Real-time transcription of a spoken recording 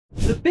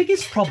The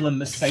biggest problem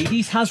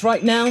Mercedes has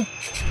right now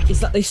is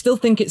that they still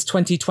think it's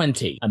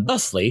 2020, and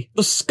thusly,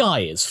 the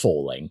sky is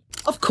falling.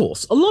 Of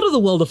course, a lot of the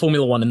world of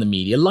Formula 1 in the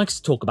media likes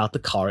to talk about the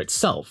car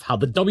itself, how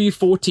the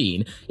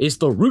W14 is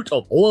the root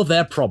of all of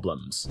their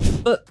problems.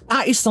 But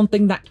that is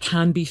something that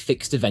can be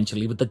fixed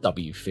eventually with the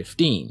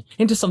W15,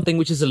 into something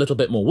which is a little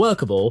bit more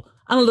workable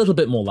and a little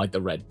bit more like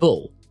the Red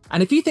Bull.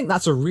 And if you think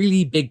that's a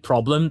really big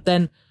problem,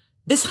 then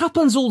this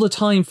happens all the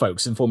time,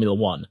 folks, in Formula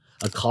 1.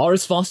 A car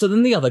is faster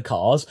than the other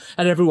cars,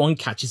 and everyone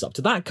catches up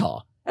to that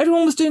car.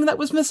 Everyone was doing that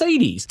with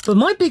Mercedes. But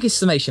my biggest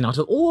summation out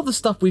of all of the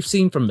stuff we've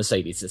seen from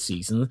Mercedes this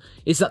season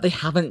is that they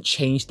haven't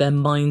changed their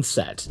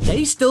mindset.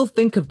 They still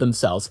think of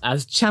themselves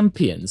as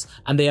champions,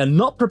 and they are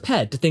not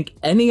prepared to think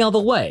any other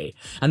way.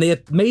 And they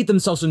have made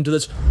themselves into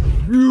this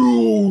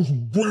huge,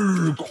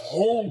 big,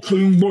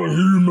 hulking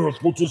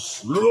behemoth which is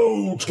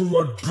slow to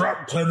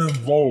adapt and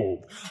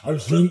evolve. I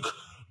think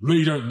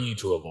they don't need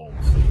to evolve.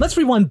 Let's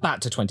rewind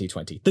back to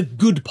 2020, the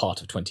good part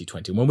of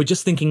 2020, when we're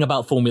just thinking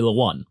about Formula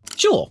 1.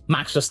 Sure,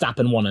 Max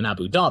Verstappen won in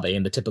Abu Dhabi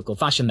in the typical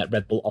fashion that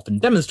Red Bull often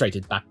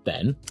demonstrated back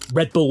then.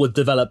 Red Bull would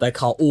develop their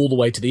car all the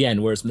way to the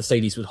end, whereas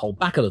Mercedes would hold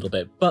back a little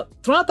bit. But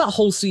throughout that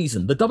whole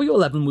season, the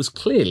W11 was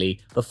clearly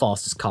the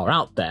fastest car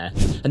out there.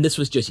 And this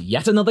was just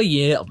yet another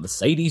year of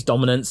Mercedes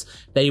dominance.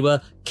 They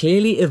were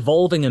clearly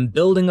evolving and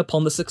building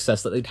upon the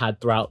success that they'd had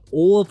throughout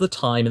all of the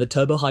time in the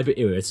turbo hybrid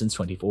era since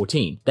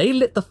 2014. They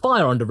lit the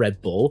fire under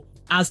Red Bull,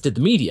 as did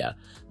the media.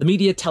 The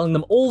media telling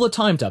them all the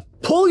time to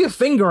pull your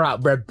finger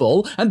out, Red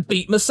Bull, and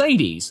beat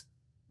Mercedes,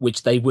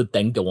 which they would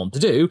then go on to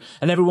do,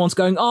 and everyone's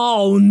going,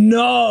 oh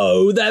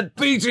no, they're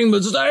beating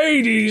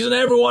Mercedes and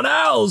everyone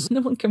else.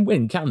 No one can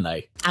win, can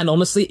they? And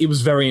honestly, it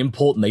was very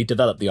important they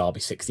developed the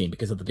RB16,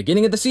 because at the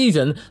beginning of the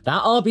season,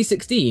 that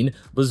RB16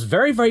 was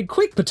very, very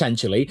quick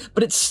potentially,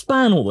 but it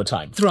span all the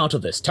time. Throughout all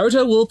this,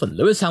 Toto Wolff and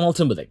Lewis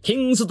Hamilton were the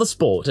kings of the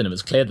sport, and it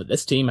was clear that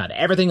this team had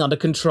everything under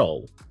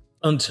control.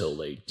 Until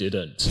they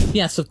didn't.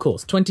 Yes, of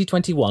course,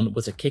 2021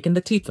 was a kick in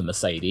the teeth for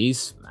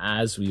Mercedes,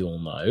 as we all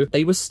know.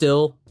 They were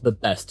still the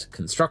best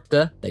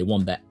constructor. They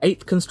won their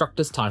 8th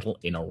constructors title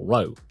in a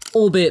row.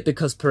 Albeit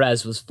because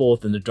Perez was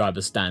 4th in the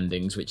driver's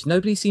standings, which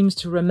nobody seems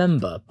to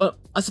remember. But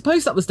I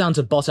suppose that was down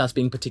to Bottas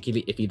being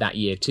particularly iffy that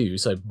year too,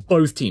 so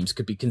both teams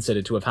could be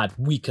considered to have had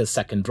weaker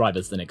second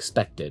drivers than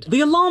expected. The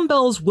alarm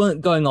bells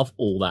weren't going off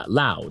all that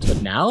loud,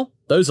 but now,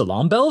 those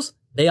alarm bells,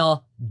 they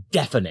are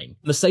deafening.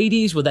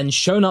 Mercedes were then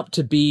shown up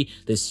to be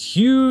this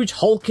huge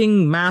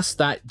hulking mass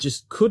that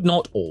just could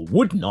not or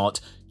would not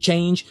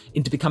change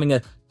into becoming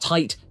a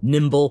tight,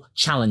 nimble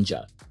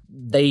challenger.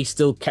 They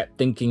still kept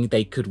thinking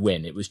they could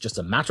win. It was just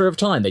a matter of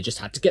time. They just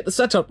had to get the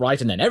setup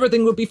right and then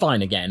everything would be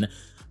fine again.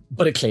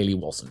 But it clearly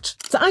wasn't.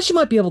 So as you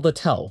might be able to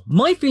tell,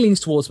 my feelings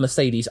towards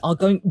Mercedes are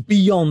going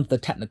beyond the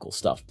technical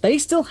stuff. They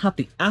still have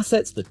the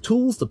assets, the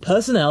tools, the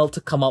personnel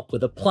to come up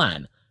with a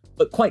plan.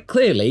 But quite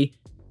clearly,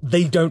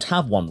 they don't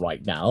have one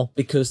right now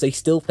because they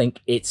still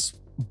think it's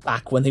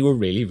back when they were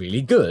really,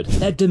 really good.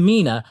 Their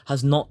demeanor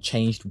has not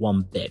changed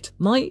one bit.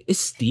 My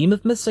esteem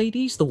of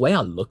Mercedes, the way I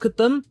look at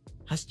them,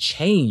 has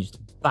changed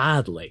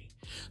badly.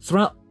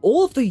 Throughout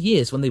all of the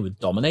years when they were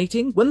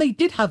dominating, when they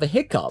did have a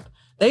hiccup,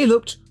 they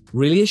looked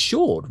really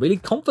assured, really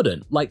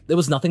confident, like there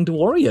was nothing to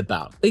worry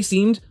about. They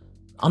seemed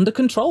under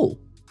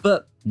control.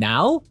 But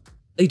now,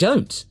 they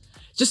don't.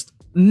 Just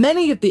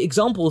many of the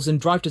examples in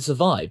Drive to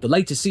Survive, the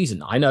latest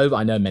season, I know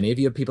many of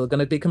you people are going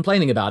to be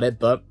complaining about it,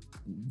 but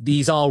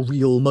these are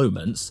real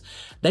moments.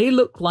 They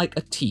look like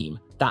a team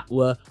that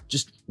were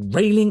just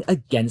railing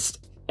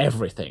against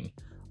everything,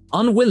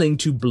 unwilling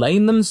to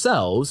blame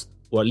themselves,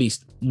 or at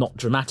least not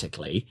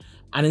dramatically,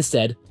 and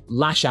instead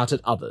lash out at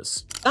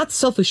others. That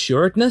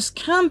self-assuredness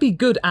can be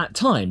good at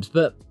times,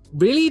 but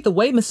really the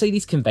way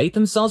Mercedes conveyed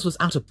themselves was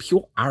out of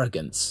pure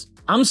arrogance.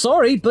 I'm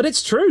sorry, but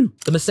it's true.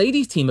 The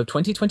Mercedes team of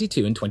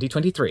 2022 and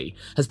 2023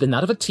 has been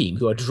that of a team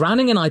who are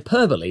drowning in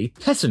hyperbole,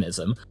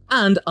 pessimism,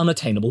 and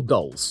unattainable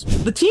goals.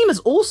 The team has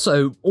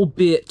also,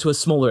 albeit to a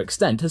smaller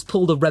extent, has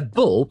pulled a Red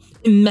Bull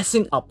in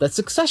messing up their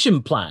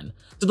succession plan,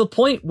 to the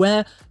point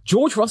where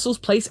George Russell's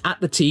place at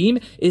the team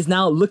is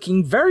now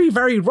looking very,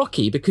 very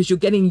rocky because you're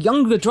getting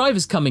younger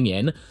drivers coming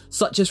in,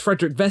 such as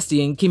Frederic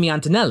Vesti and Kimi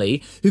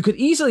Antonelli, who could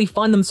easily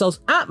find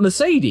themselves at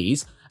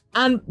Mercedes,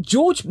 and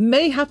George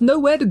may have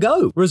nowhere to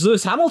go. Whereas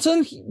Lewis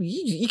Hamilton,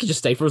 he can just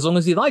stay for as long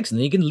as he likes and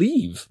then he can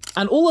leave.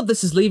 And all of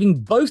this is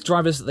leaving both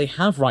drivers that they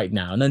have right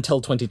now and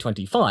until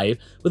 2025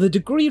 with a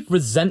degree of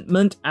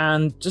resentment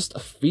and just a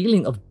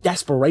feeling of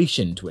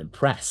desperation to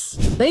impress.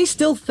 They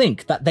still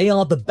think that they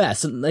are the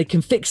best and they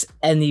can fix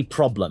any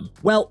problem.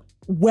 Well,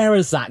 where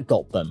has that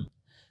got them?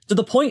 To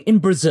the point in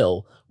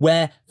Brazil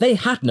where they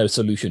had no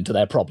solution to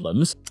their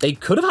problems. They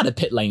could have had a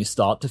pit lane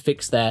start to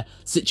fix their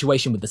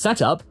situation with the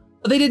setup,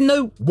 but they didn't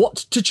know what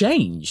to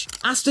change.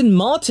 Aston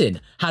Martin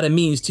had a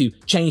means to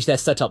change their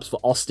setups for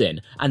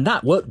Austin, and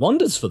that worked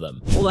wonders for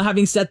them. Although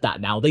having said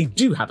that now, they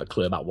do have a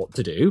clue about what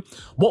to do,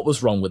 what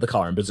was wrong with the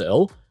car in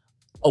Brazil,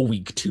 a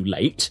week too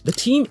late. The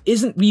team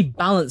isn't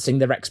rebalancing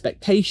their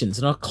expectations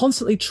and are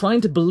constantly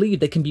trying to believe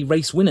they can be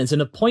race winners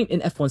in a point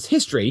in F1's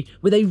history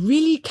where they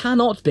really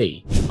cannot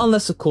be.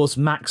 Unless, of course,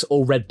 Max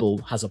or Red Bull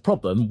has a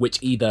problem, which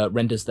either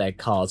renders their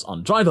cars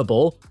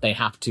undrivable, they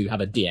have to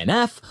have a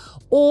DNF,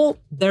 or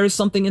there is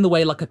something in the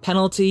way like a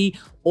penalty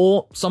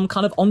or some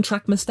kind of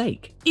on-track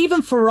mistake.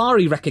 Even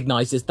Ferrari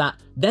recognizes that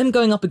them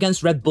going up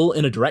against Red Bull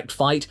in a direct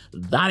fight,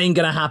 that ain't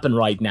gonna happen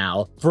right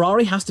now.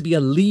 Ferrari has to be a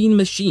lean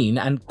machine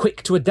and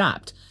quick to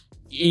adapt.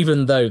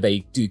 Even though they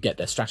do get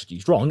their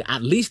strategies wrong,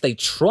 at least they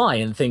try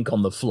and think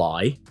on the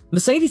fly.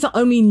 Mercedes are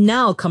only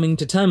now coming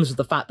to terms with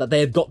the fact that they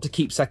have got to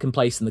keep second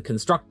place in the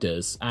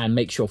constructors and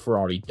make sure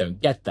Ferrari don't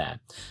get there.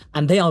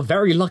 And they are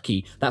very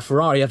lucky that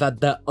Ferrari have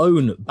had their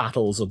own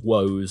battles of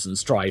woes and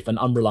strife and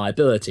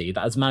unreliability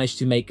that has managed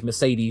to make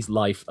Mercedes'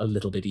 life a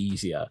little bit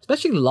easier.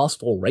 Especially the last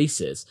 4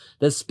 races,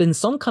 there's been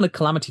some kind of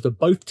calamity for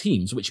both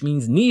teams, which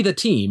means neither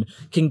team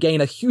can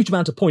gain a huge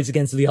amount of points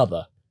against the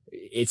other.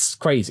 It's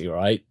crazy,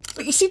 right?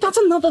 But you see, that's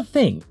another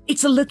thing.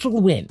 It's a little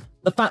win.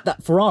 The fact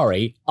that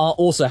Ferrari are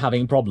also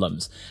having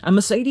problems, and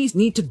Mercedes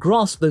need to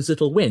grasp those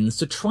little wins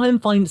to try and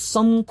find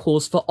some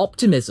cause for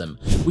optimism,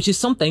 which is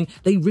something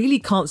they really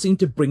can't seem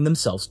to bring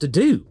themselves to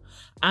do.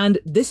 And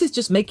this is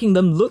just making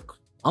them look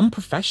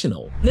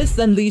unprofessional. This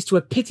then leads to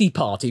a pity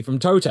party from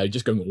Toto,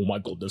 just going, oh my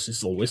god, this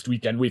is the lowest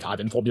weekend we've had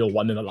in Formula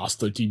 1 in the last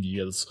 13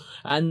 years.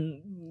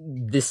 And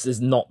this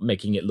is not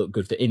making it look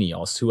good for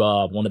Ineos, who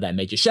are one of their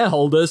major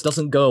shareholders,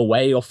 doesn't go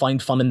away or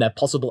find fun in their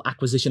possible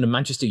acquisition of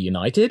Manchester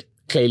United,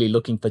 clearly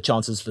looking for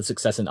chances for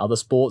success in other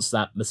sports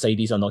that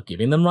Mercedes are not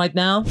giving them right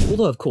now.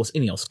 Although, of course,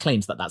 Ineos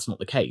claims that that's not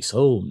the case.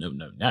 Oh, no,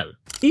 no, no.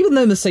 Even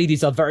though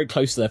Mercedes are very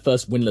close to their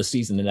first winless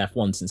season in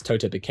F1 since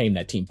Toto became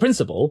their team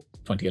principal,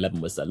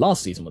 2011 was their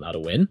last season without a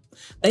win,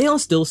 they are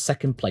still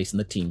second place in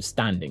the team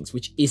standings,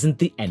 which isn't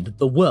the end of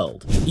the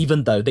world,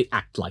 even though they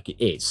act like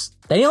it is.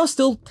 They are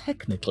still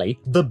technically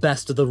the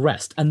best of the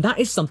rest, and that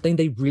is something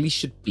they really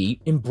should be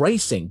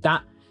embracing,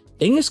 that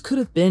things could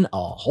have been a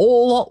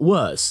whole lot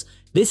worse.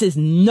 This is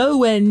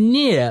nowhere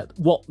near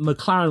what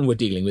McLaren were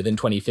dealing with in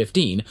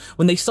 2015,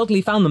 when they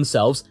suddenly found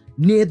themselves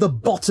near the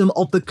bottom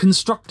of the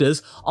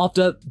constructors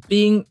after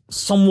being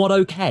somewhat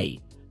okay.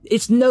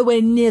 It's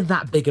nowhere near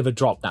that big of a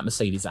drop that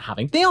Mercedes are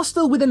having. They are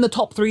still within the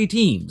top 3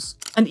 teams.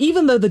 And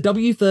even though the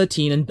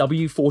W13 and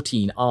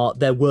W14 are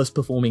their worst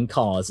performing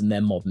cars in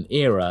their modern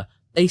era,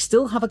 they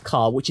still have a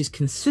car which is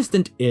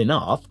consistent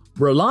enough,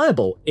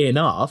 reliable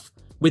enough,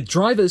 with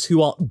drivers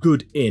who are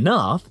good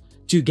enough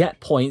to get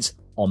points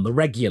on the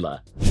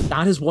regular.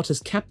 That is what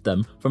has kept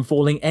them from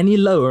falling any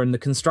lower in the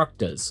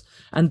constructors,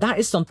 and that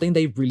is something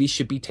they really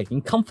should be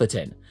taking comfort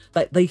in,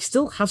 that they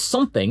still have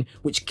something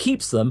which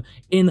keeps them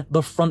in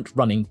the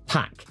front-running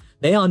pack.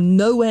 They are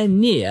nowhere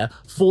near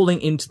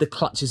falling into the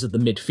clutches of the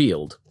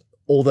midfield,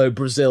 although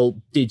Brazil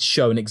did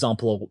show an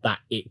example that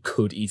it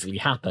could easily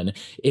happen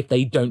if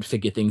they don't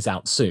figure things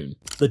out soon.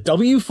 The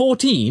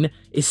W14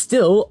 is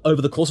still,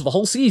 over the course of a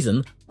whole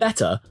season,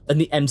 better than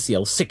the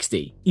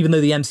MCL60, even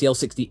though the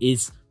MCL60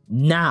 is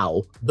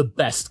now the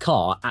best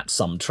car at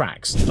some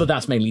tracks. But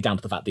that's mainly down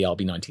to the fact the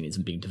RB19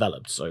 isn't being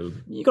developed, so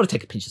you gotta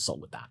take a pinch of salt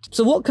with that.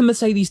 So what can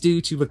Mercedes do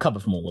to recover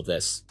from all of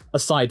this,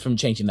 aside from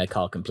changing their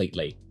car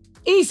completely?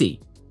 Easy.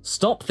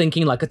 Stop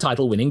thinking like a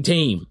title-winning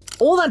team.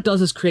 All that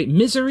does is create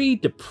misery,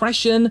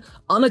 depression,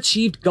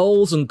 unachieved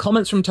goals, and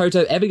comments from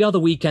Toto every other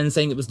weekend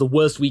saying it was the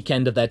worst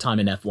weekend of their time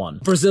in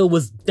F1. Brazil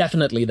was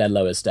definitely their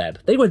lowest ebb.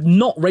 They were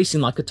not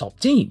racing like a top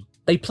team.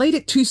 They played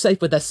it too safe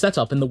with their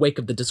setup in the wake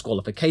of the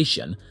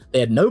disqualification.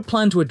 They had no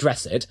plan to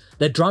address it,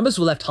 their drivers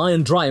were left high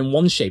and dry in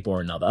one shape or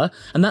another,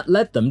 and that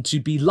led them to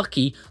be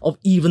lucky of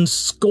even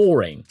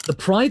scoring. The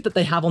pride that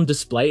they have on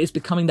display is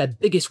becoming their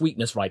biggest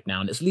weakness right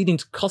now, and it's leading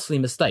to costly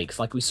mistakes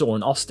like we saw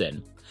in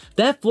Austin.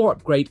 Their floor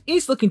upgrade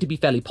is looking to be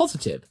fairly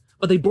positive,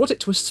 but they brought it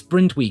to a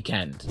sprint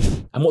weekend.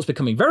 And what's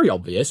becoming very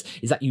obvious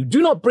is that you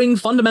do not bring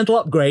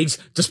fundamental upgrades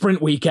to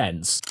sprint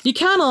weekends. You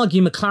can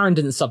argue McLaren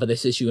didn't suffer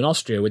this issue in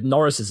Austria with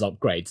Norris's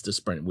upgrades to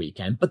sprint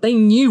weekend, but they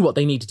knew what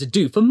they needed to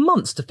do for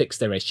months to fix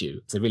their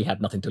issue, so they really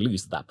had nothing to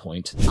lose at that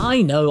point.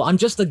 I know, I'm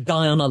just a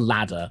guy on a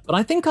ladder, but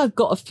I think I've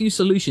got a few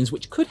solutions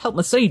which could help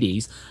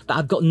Mercedes that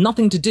have got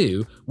nothing to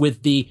do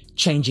with the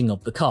changing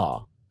of the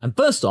car. And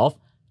first off,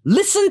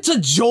 listen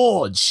to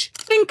George!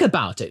 Think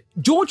about it.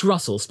 George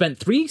Russell spent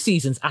 3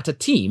 seasons at a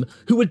team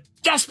who were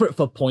desperate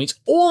for points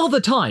all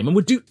the time and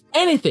would do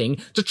anything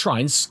to try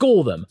and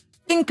score them.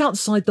 Think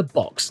outside the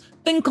box.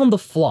 Think on the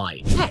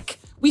fly. Heck,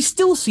 we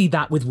still see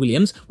that with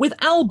Williams, with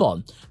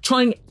Albon,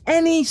 trying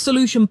any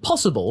solution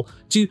possible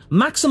to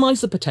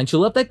maximize the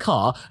potential of their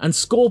car and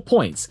score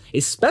points,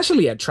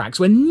 especially at tracks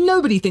where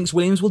nobody thinks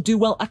Williams will do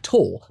well at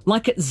all,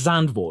 like at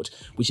Zandvoort,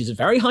 which is a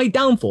very high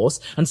downforce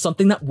and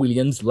something that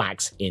Williams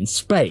lacks in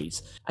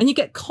spades. And you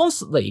get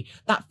constantly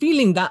that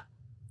feeling that,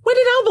 where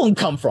did Albon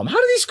come from? How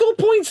did he score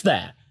points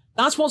there?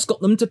 That's what's got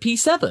them to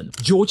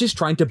P7. George is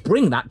trying to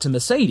bring that to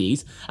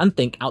Mercedes and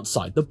think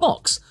outside the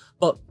box.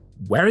 But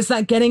where is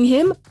that getting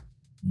him?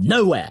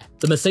 Nowhere.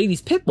 The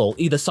Mercedes pitbull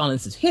either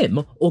silences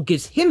him or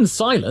gives him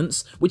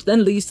silence, which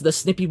then leads to the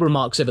snippy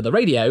remarks over the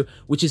radio,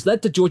 which has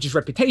led to George's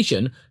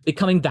reputation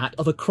becoming that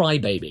of a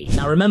crybaby.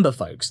 Now remember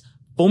folks,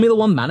 Formula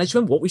One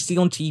management, what we see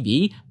on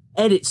TV,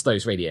 edits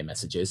those radio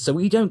messages so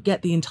we don't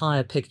get the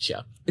entire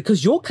picture.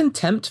 Because your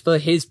contempt for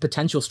his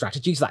potential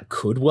strategies that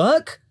could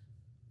work,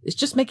 it's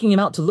just making him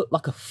out to look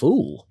like a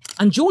fool.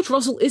 And George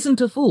Russell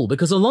isn't a fool,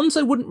 because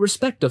Alonso wouldn't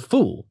respect a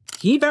fool.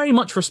 He very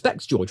much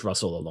respects George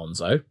Russell,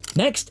 Alonso.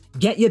 Next,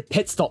 get your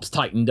pit stops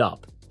tightened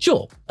up.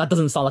 Sure, that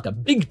doesn't sound like a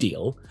big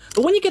deal,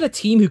 but when you get a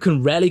team who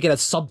can rarely get a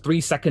sub 3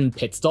 second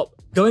pit stop,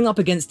 going up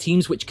against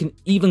teams which can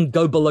even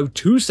go below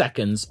 2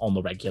 seconds on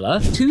the regular,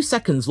 2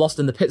 seconds lost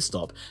in the pit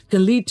stop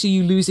can lead to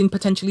you losing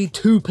potentially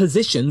 2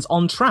 positions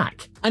on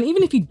track. And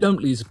even if you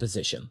don't lose a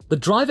position, the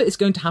driver is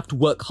going to have to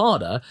work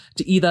harder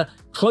to either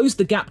close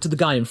the gap to the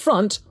guy in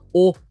front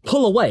or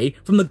pull away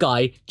from the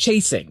guy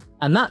chasing.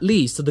 And that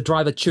leads to the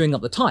driver chewing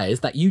up the tyres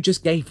that you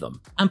just gave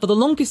them. And for the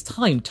longest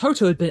time,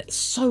 Toto had been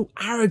so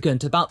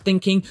arrogant about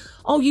thinking,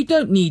 oh, you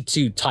don't need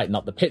to tighten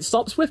up the pit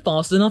stops, we're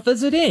fast enough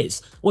as it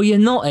is. Well, you're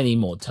not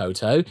anymore,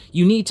 Toto.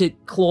 You need to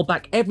claw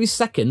back every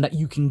second that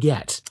you can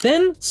get.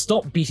 Then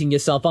stop beating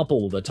yourself up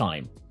all the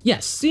time.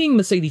 Yes, seeing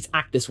Mercedes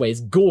act this way is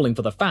galling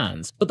for the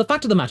fans, but the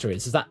fact of the matter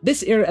is that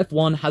this era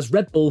F1 has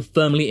Red Bull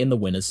firmly in the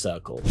winner's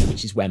circle,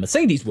 which is where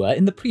Mercedes were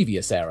in the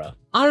previous era.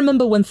 I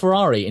remember when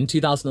Ferrari in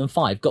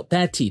 2005 got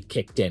their teeth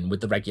kicked in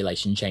with the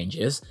regulation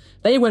changes.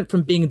 They went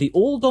from being the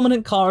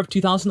all-dominant car of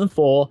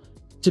 2004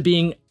 to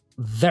being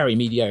very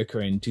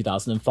mediocre in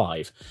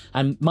 2005,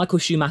 and Michael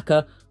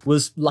Schumacher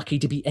was lucky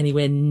to be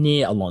anywhere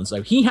near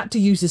Alonso. He had to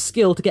use his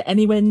skill to get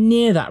anywhere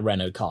near that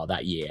Renault car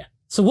that year.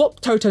 So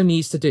what Toto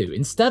needs to do,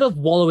 instead of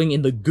wallowing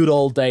in the good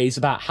old days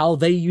about how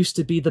they used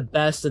to be the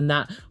best and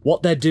that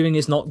what they're doing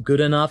is not good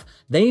enough,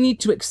 they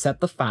need to accept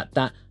the fact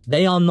that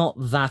they are not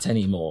that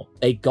anymore.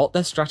 They got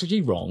their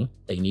strategy wrong,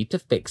 they need to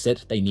fix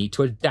it, they need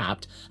to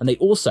adapt, and they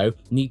also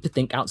need to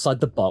think outside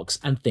the box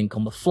and think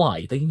on the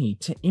fly. They need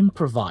to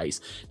improvise.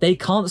 They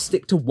can't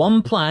stick to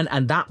one plan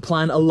and that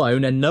plan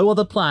alone, and no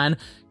other plan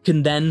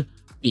can then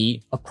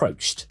be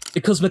approached.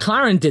 Because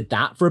McLaren did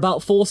that for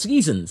about 4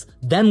 seasons,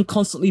 them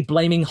constantly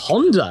blaming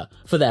Honda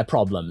for their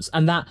problems,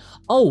 and that,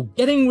 oh,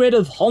 getting rid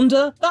of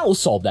Honda, that will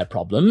solve their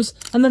problems.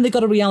 And then they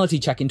got a reality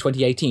check in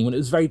 2018 when it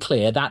was very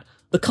clear that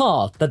the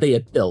car that they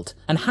had built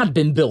and had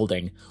been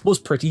building was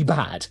pretty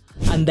bad.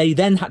 And they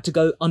then had to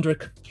go under a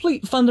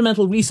complete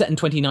fundamental reset in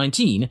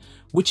 2019,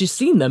 which has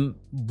seen them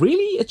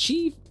really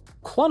achieve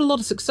quite a lot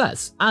of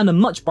success and a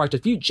much brighter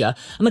future,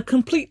 and a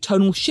complete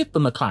tonal shift for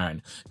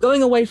McLaren,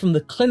 going away from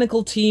the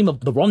clinical team of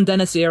the Ron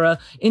Dennis era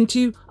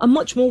into a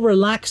much more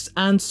relaxed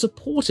and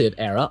supportive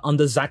era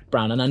under Zak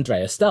Brown and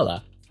Andrea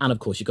Stella. And of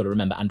course, you've got to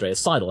remember Andrea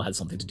Seidel had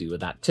something to do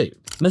with that too.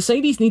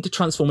 Mercedes need to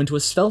transform into a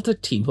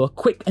svelte team who are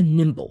quick and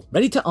nimble,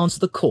 ready to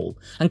answer the call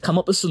and come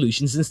up with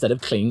solutions instead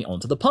of clinging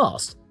onto the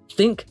past.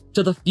 Think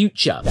to the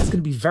future. That's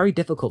going to be very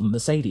difficult with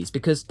Mercedes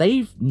because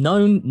they've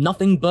known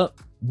nothing but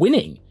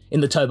winning in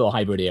the turbo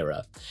hybrid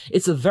era.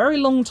 It's a very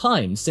long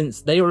time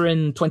since they were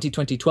in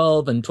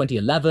 2012 and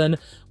 2011,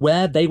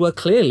 where they were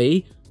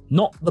clearly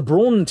not the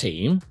brawn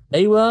team.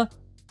 They were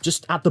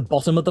just at the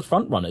bottom of the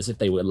front runners if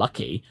they were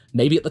lucky,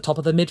 maybe at the top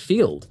of the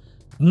midfield.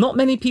 Not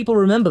many people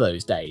remember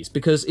those days,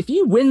 because if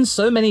you win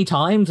so many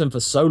times and for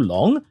so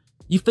long,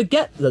 you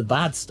forget the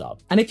bad stuff.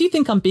 And if you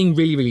think I'm being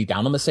really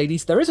down on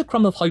Mercedes, there is a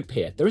crumb of hope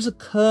here. There is a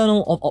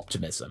kernel of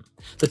optimism.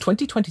 The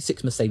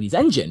 2026 Mercedes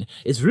engine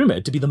is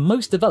rumoured to be the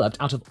most developed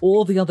out of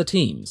all the other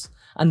teams.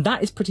 And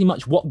that is pretty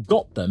much what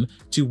got them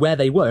to where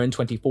they were in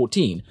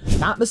 2014.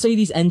 That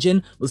Mercedes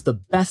engine was the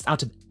best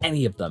out of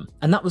any of them.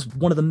 And that was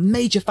one of the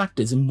major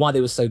factors in why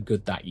they were so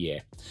good that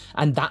year.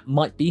 And that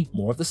might be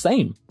more of the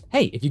same.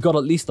 Hey, if you got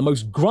at least the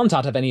most grunt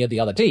out of any of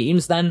the other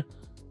teams, then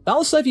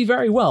that'll serve you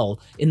very well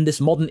in this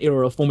modern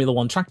era of Formula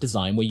One track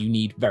design where you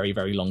need very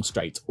long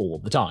straights all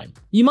the time.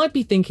 You might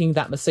be thinking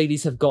that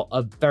Mercedes have got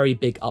a very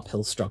big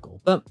uphill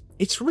struggle, but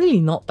it's really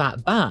not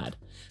that bad.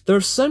 There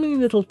are so many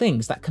little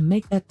things that can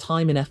make their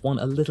time in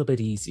F1 a little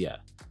bit easier.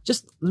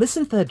 Just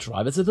listen to their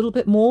drivers a little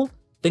bit more,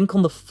 think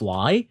on the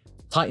fly,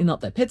 tighten up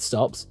their pit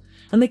stops,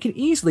 and they can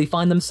easily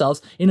find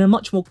themselves in a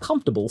much more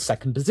comfortable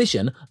second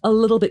position, a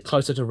little bit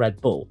closer to Red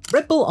Bull.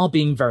 Red Bull are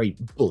being very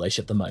bullish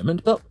at the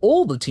moment, but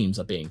all the teams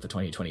are being for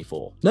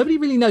 2024. Nobody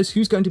really knows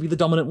who's going to be the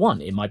dominant one.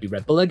 It might be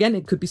Red Bull again,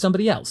 it could be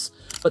somebody else.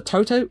 But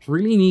Toto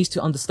really needs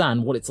to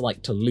understand what it's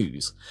like to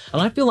lose.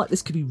 And I feel like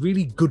this could be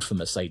really good for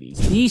Mercedes.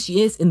 These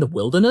years in the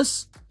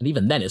wilderness, and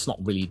even then it's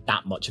not really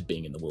that much of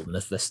being in the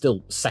wilderness, they're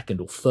still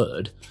second or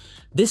third.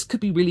 This could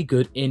be really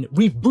good in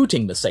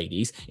rebooting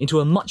Mercedes into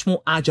a much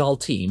more agile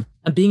team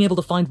and being able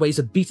to find ways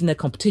of beating their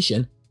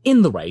competition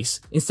in the race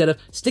instead of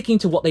sticking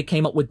to what they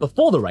came up with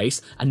before the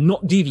race and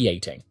not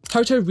deviating.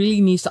 Toto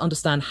really needs to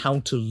understand how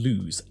to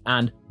lose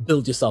and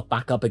build yourself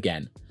back up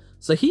again.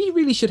 So he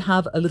really should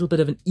have a little bit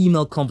of an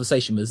email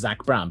conversation with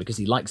Zak Brown because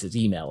he likes his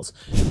emails.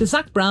 Because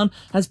Zak Brown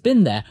has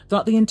been there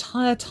throughout the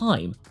entire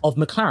time of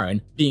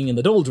McLaren being in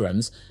the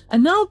doldrums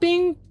and now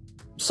being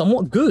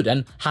somewhat good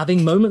and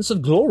having moments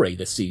of glory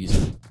this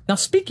season. Now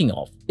speaking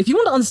of, if you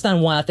want to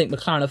understand why I think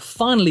McLaren have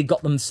finally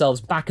got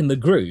themselves back in the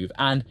groove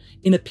and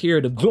in a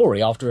period of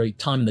glory after a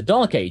time in the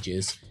dark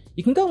ages,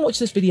 you can go and watch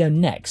this video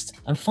next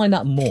and find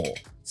out more.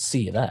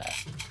 See you there.